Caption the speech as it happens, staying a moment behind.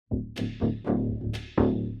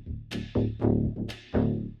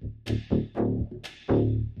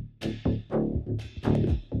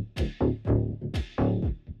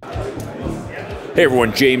Hey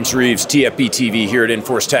everyone, James Reeves, TFBTV here at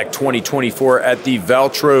Enforce Tech 2024 at the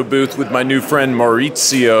Valtro booth with my new friend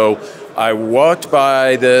Maurizio. I walked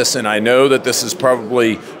by this and I know that this is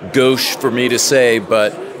probably gauche for me to say,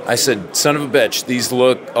 but I said, son of a bitch, these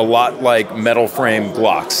look a lot like metal frame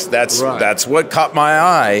Glocks. That's what caught my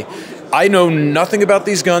eye. I know nothing about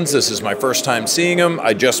these guns. This is my first time seeing them.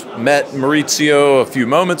 I just met Maurizio a few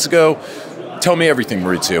moments ago. Tell me everything,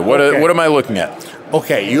 Maurizio. What am I looking at?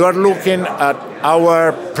 Okay, you are looking at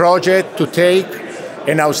our project to take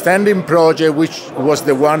an outstanding project, which was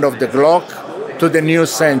the one of the Glock, to the new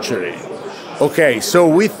century. Okay, so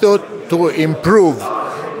we thought to improve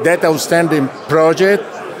that outstanding project,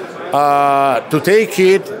 to take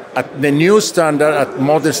it at the new standard, at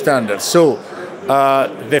modern standard. So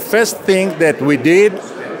the first thing that we did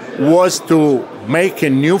was to make a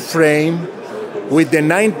new frame with the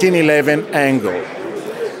 1911 angle.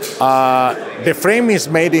 The frame is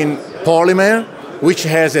made in polymer, which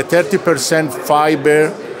has a 30%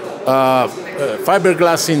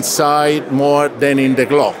 fiberglass inside more than in the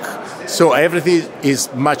Glock. So everything is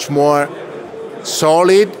much more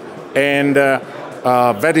solid and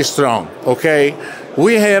very strong. Okay,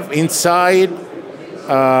 we have inside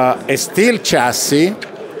a steel chassis,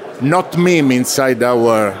 not MIM inside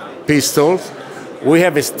our pistols. We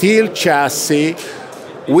have a steel chassis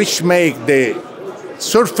which make the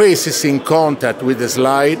surfaces in contact with the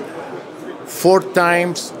slide 4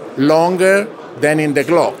 times longer than in the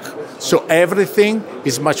Glock. So everything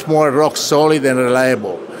is much more rock solid and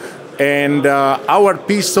reliable. And our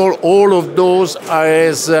pistol, all of those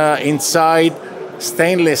are inside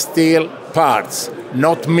stainless steel parts,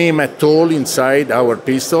 not MIM at all inside our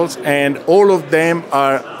pistols, and all of them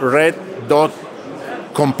are red dot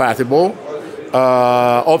compatible,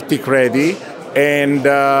 optic ready, and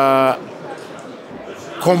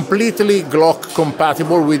completely Glock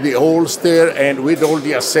compatible with the holster and with all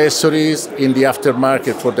the accessories in the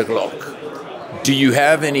aftermarket for the Glock. Do you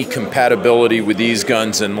have any compatibility with these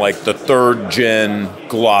guns in like the 3rd gen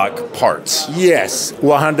Glock parts? Yes,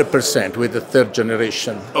 100% with the 3rd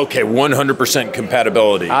generation. Okay, 100%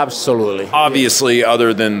 compatibility. Absolutely. Obviously,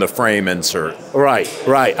 other than the frame insert. Right,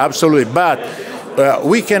 absolutely. But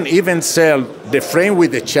we can even sell the frame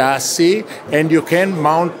with the chassis, and you can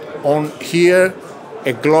mount on here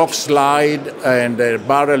a Glock slide and a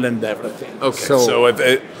barrel and everything. Okay, so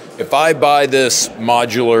if I buy this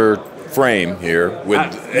modular frame here,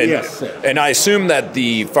 yes, and I assume that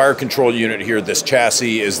the fire control unit here, this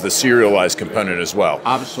chassis, is the serialized component as well.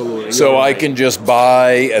 Absolutely. So I can just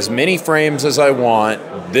buy as many frames as I want.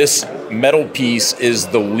 This metal piece is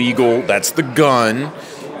the legal, that's the gun,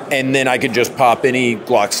 and then I can just pop any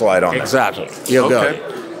Glock slide on it. Exactly. You got it.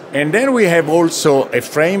 And then we have also a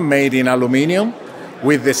frame made in aluminum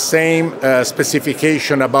with the same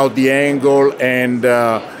specification about the angle and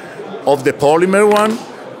of the polymer one.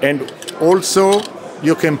 And also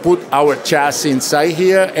you can put our chassis inside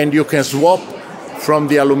here and you can swap from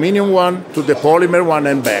the aluminum one to the polymer one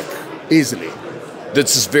and back easily.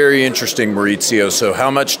 This is very interesting, Maurizio. So how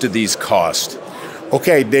much do these cost?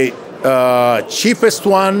 Okay, the cheapest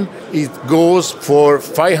one, it goes for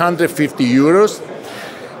 550 euros.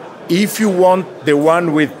 If you want the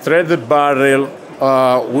one with threaded barrel,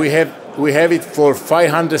 we have it for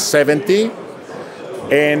 570.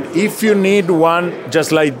 And if you need one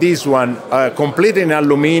just like this one, complete in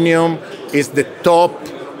aluminum, is the top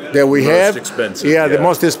that we have. Most expensive. Yeah, the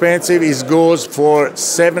most expensive. It goes for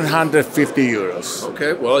 750 euros.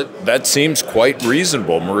 Okay, well, that seems quite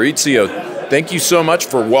reasonable. Maurizio, thank you so much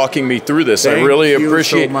for walking me through this. I really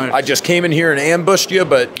appreciate it. I just came in here and ambushed you,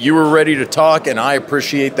 but you were ready to talk, and I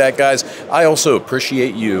appreciate that, guys. I also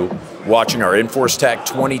appreciate you watching our Enforce Tech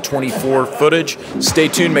 2024 footage. Stay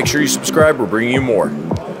tuned. Make sure you subscribe. We're bringing you more.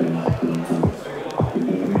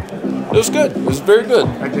 It was good. It was very good.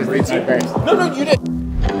 I just did my best. No, you did.